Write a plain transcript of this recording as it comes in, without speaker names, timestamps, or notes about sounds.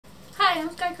Hi, I'm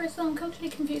Sky Crystal, I'm culturally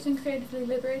confused and creatively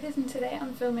liberated, and today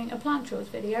I'm filming a plant chores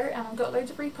video, and I've got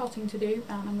loads of repotting to do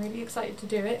and I'm really excited to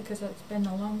do it because it's been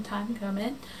a long time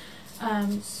coming.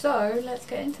 So let's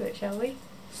get into it, shall we?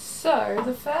 So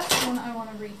the first one I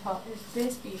want to repot is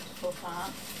this beautiful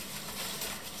plant.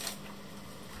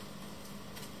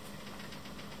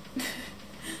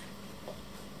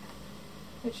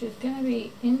 Which is going to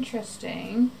be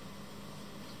interesting.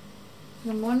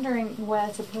 I'm wondering where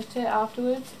to put it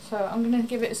afterwards, so I'm going to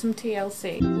give it some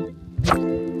TLC.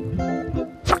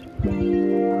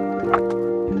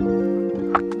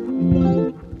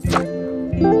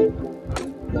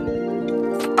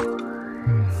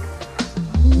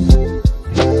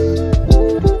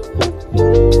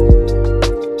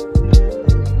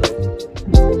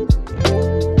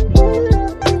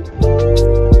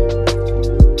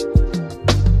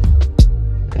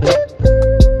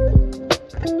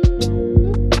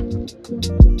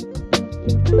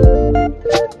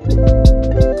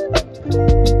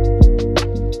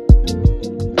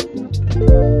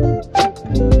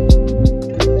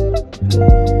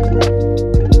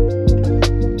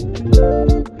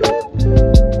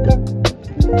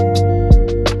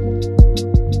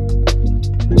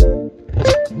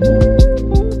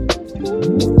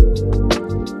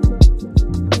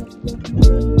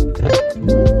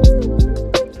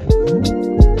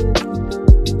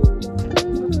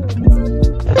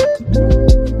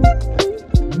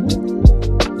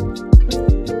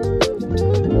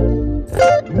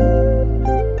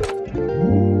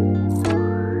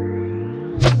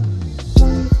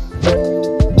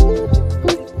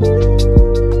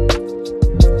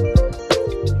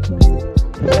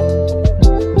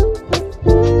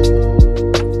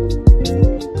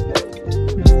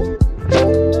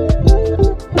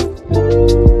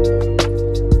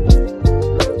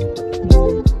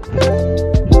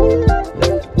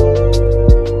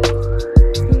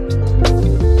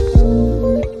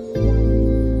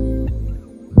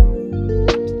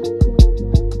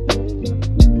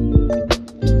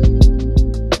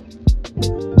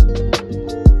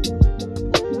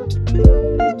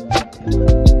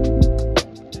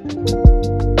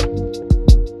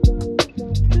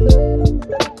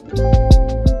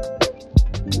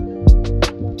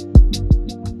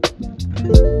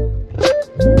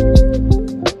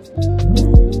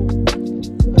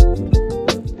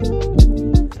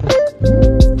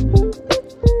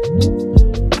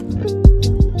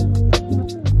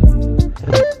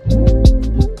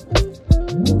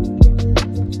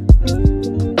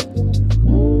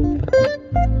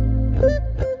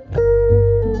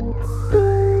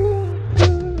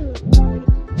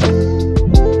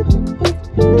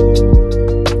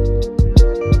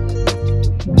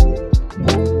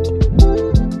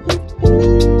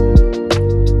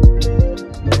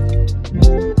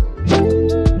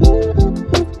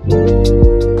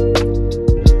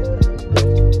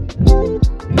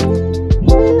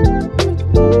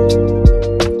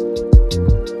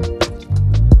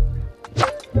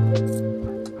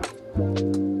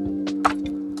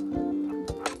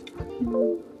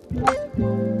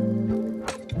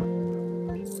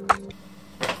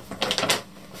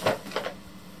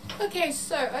 Okay,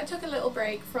 so I took a little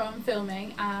break from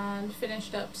filming and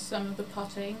finished up some of the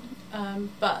potting,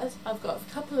 but I've got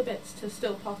a couple of bits to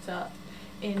still pot up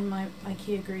in my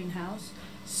IKEA greenhouse.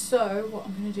 So what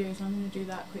I'm going to do is I'm going to do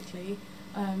that quickly.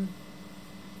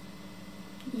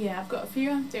 Yeah, I've got a few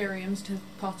anthuriums to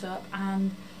pot up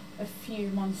and a few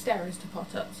monsteras to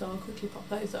pot up, so I'll quickly pop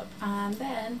those up. And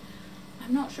then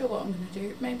I'm not sure what I'm going to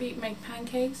do. Maybe make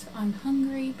pancakes. I'm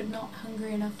hungry, but not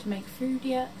hungry enough to make food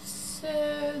yet.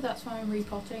 So that's why I'm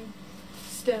repotting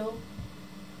still.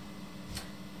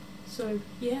 So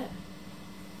yeah.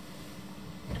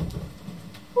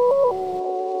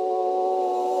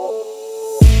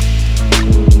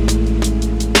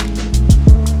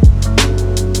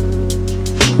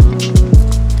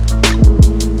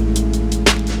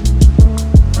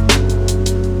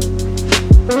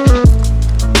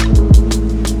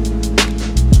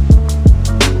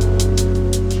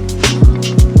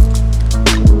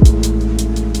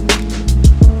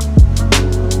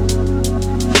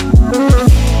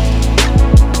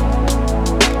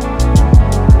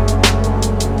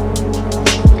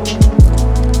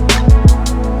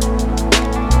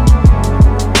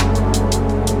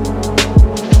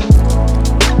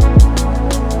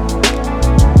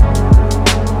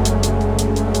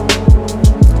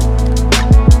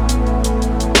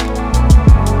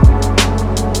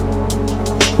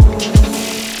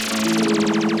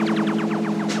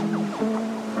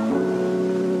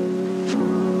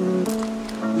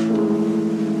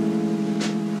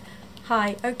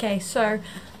 Hi, okay, so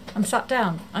I'm sat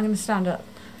down. I'm going to stand up.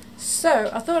 So,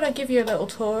 I thought I'd give you a little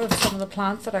tour of some of the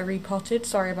plants that I repotted.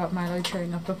 Sorry about Milo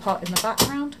chewing up a pot in the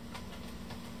background.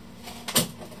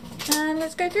 And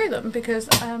let's go through them because,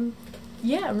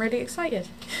 yeah, I'm really excited.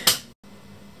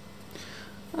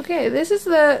 Okay, this is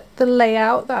the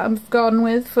layout that I've gone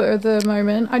with for the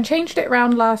moment. I changed it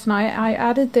around last night. I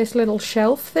added this little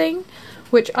shelf thing,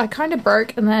 which I kind of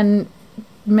broke and then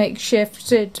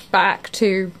makeshifted back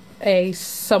to a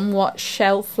somewhat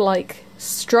shelf-like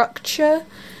structure.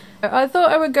 I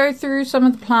thought I would go through some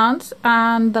of the plants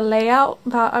and the layout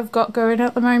that I've got going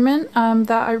at the moment, and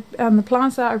the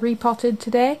plants that I repotted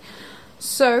today.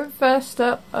 So first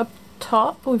up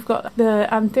top we've got the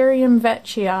Anthurium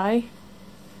veitchii,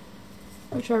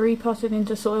 which I repotted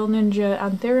into Soil Ninja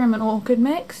Anthurium and Orchid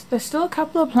mix. There's still a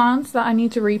couple of plants that I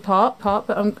need to repot,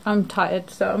 but I'm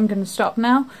tired, so I'm going to stop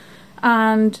now.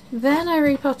 And then I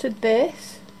repotted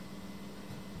this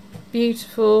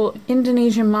beautiful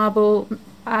Indonesian marble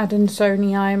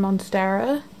Adansonii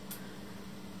monstera,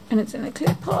 and it's in a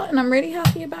clear pot, and I'm really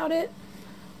happy about it.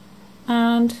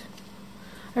 And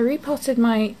I repotted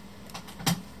my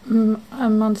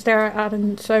Monstera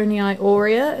Adansonii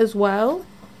aurea as well.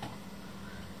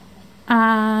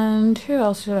 And who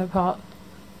else did I pot?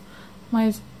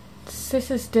 My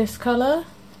Cissus discolor,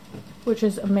 which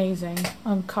is amazing.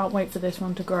 I can't wait for this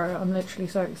one to grow. I'm literally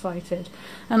so excited.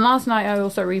 And last night I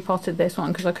also repotted this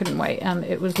one because I couldn't wait, and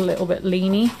it was a little bit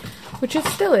leany, which it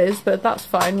still is, but that's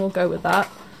fine, we'll go with that.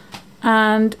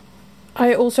 And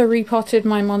I also repotted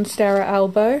my Monstera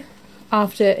elbow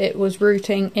after it was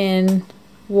rooting in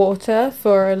water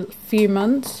for a few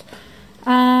months,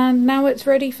 and now it's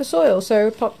ready for soil, so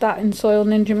pop that in Soil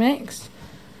Ninja mix.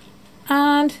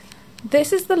 And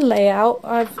this is the layout.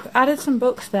 I've added some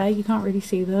books there, you can't really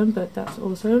see them, but that's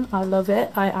awesome. I love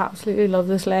it. I absolutely love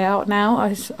this layout now.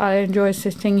 I enjoy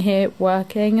sitting here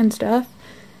working and stuff.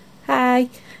 Hi.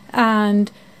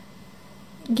 And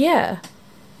yeah,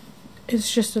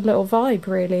 it's just a little vibe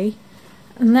really.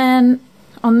 And then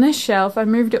on this shelf I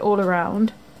moved it all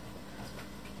around,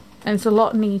 and it's a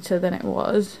lot neater than it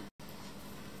was.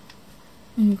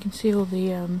 And you can see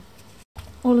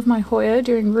all of my Hoya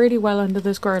doing really well under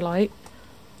this grow light.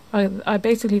 I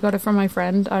basically got it from my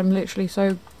friend. I'm literally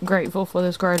so grateful for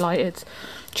this grow light. It's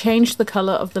changed the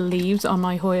colour of the leaves on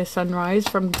my Hoya Sunrise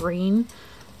from green,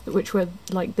 which were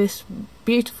like this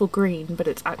beautiful green, but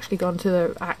it's actually gone to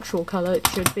the actual colour it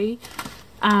should be.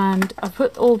 And I've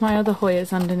put all my other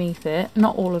Hoyas underneath it,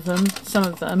 not all of them, some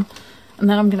of them. And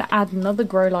then I'm going to add another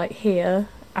grow light here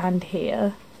and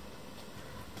here.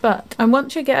 But I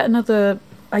want to get another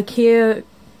IKEA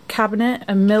cabinet,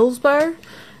 a Mills bow,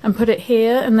 and put it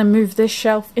here, and then move this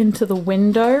shelf into the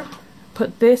window,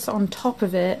 put this on top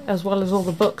of it as well as all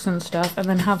the books and stuff, and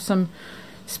then have some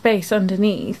space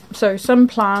underneath, so some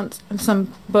plants and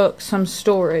some books, some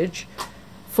storage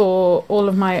for all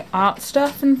of my art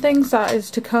stuff and things that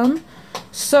is to come.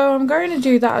 So I'm going to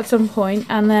do that at some point,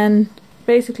 and then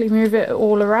basically move it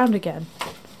all around again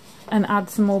and add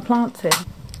some more plants in.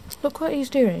 Look what he's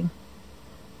doing.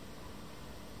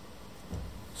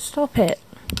 Stop it.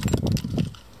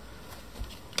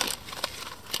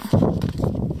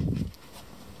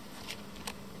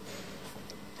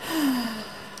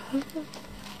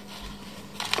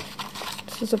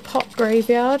 This is a pot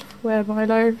graveyard where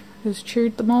Milo has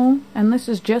chewed them all, and this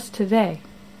is just today.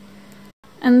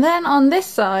 And then on this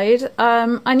side,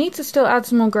 I need to still add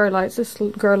some more grow lights. This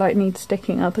grow light needs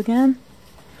sticking up again,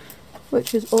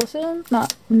 which is awesome.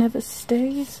 That never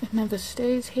stays. It never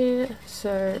stays here,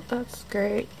 so that's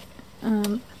great.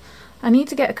 I need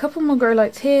to get a couple more grow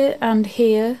lights here and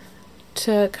here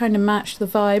to kind of match the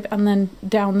vibe, and then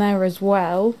down there as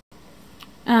well.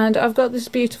 And I've got this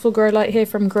beautiful grow light here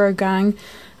from Grow Gang,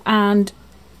 and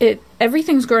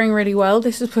everything's growing really well.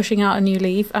 This is pushing out a new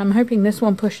leaf. I'm hoping this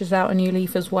one pushes out a new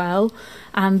leaf as well.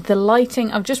 And the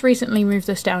lighting, I've just recently moved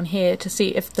this down here to see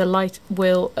if the light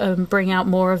will bring out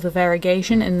more of the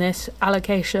variegation in this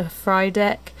Alocasia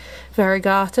Frydek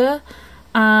variegata.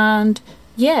 And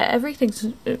yeah, everything's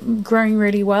growing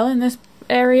really well in this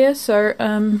area. So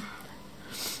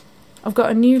I've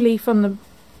got a new leaf on the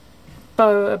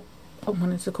I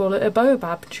wanted to call it a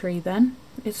baobab tree then.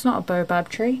 It's not a baobab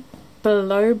tree.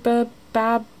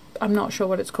 Baobab, I'm not sure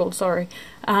what it's called, sorry.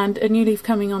 And a new leaf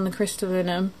coming on the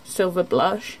Crystallinum Silver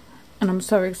Blush, and I'm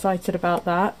so excited about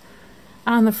that.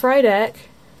 And the Frydek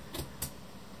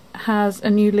has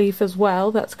a new leaf as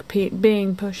well that's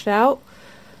being pushed out.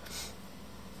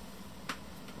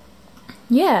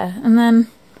 Yeah, and then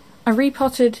I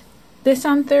repotted this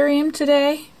Anthurium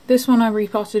today. This one I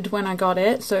repotted when I got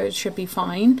it, so it should be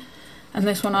fine. And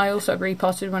this one I also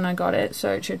repotted when I got it,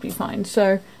 so it should be fine.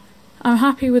 So I'm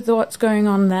happy with what's going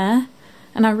on there.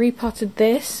 And I repotted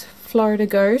this Florida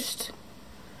Ghost.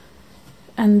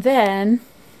 And then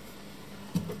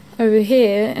over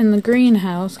here in the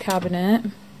greenhouse cabinet,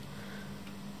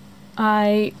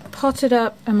 I potted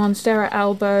up a Monstera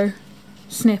Elbow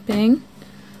snipping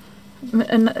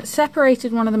and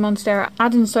separated one of the Monstera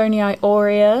Adansonii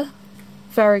aurea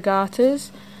variegatas,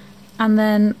 and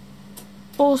then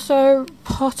also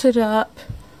potted up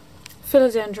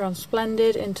Philodendron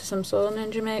Splendid into some Soil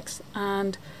Ninja Mix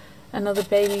and another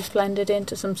Baby Splendid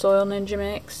into some Soil Ninja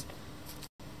Mix.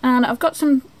 And I've got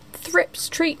some thrips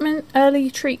treatment,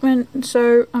 early treatment,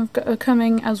 so I've got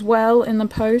coming as well in the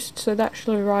post, so that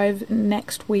should arrive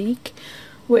next week.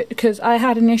 Because I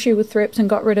had an issue with thrips and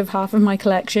got rid of half of my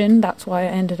collection. That's why I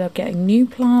ended up getting new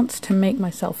plants to make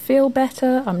myself feel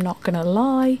better, I'm not gonna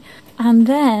lie. And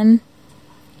then,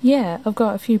 yeah, I've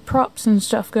got a few props and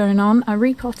stuff going on. I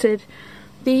repotted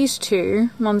these two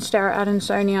Monstera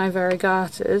Adansonii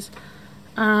variegatas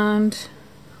and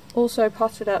also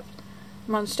potted up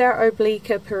Monstera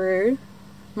obliqua Peru,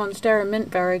 Monstera mint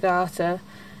variegata,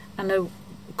 and a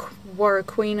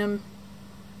Warraquenum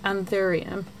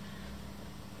anthurium.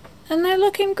 And they're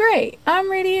looking great. I'm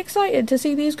really excited to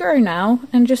see these grow now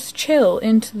and just chill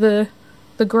into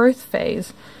the growth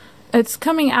phase. It's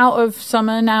coming out of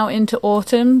summer now into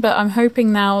autumn, but I'm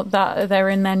hoping now that they're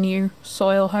in their new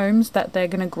soil homes that they're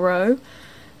going to grow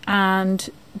and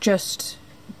just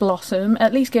blossom.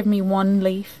 At least give me one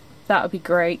leaf. That would be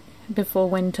great before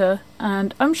winter.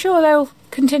 And I'm sure they'll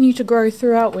continue to grow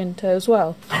throughout winter as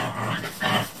well.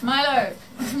 Milo!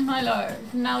 Milo,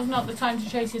 now's not the time to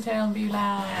chase your tail and be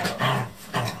loud.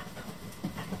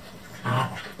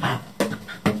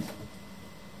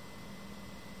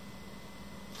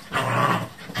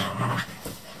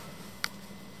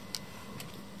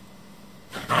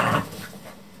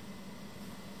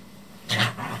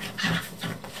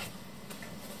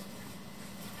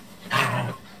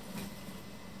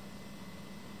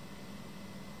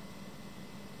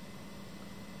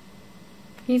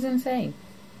 He's insane.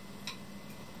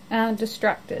 And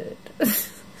distracted.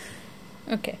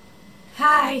 Okay.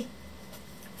 Hi!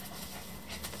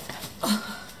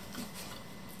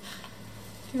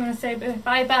 You want to say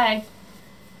bye-bye?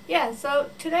 Yeah, so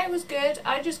today was good.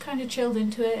 I just kind of chilled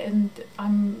into it and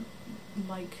I'm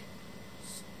like,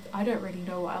 I don't really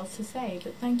know what else to say,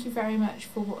 but thank you very much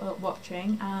for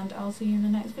watching and I'll see you in the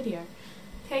next video.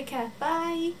 Take care.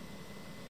 Bye!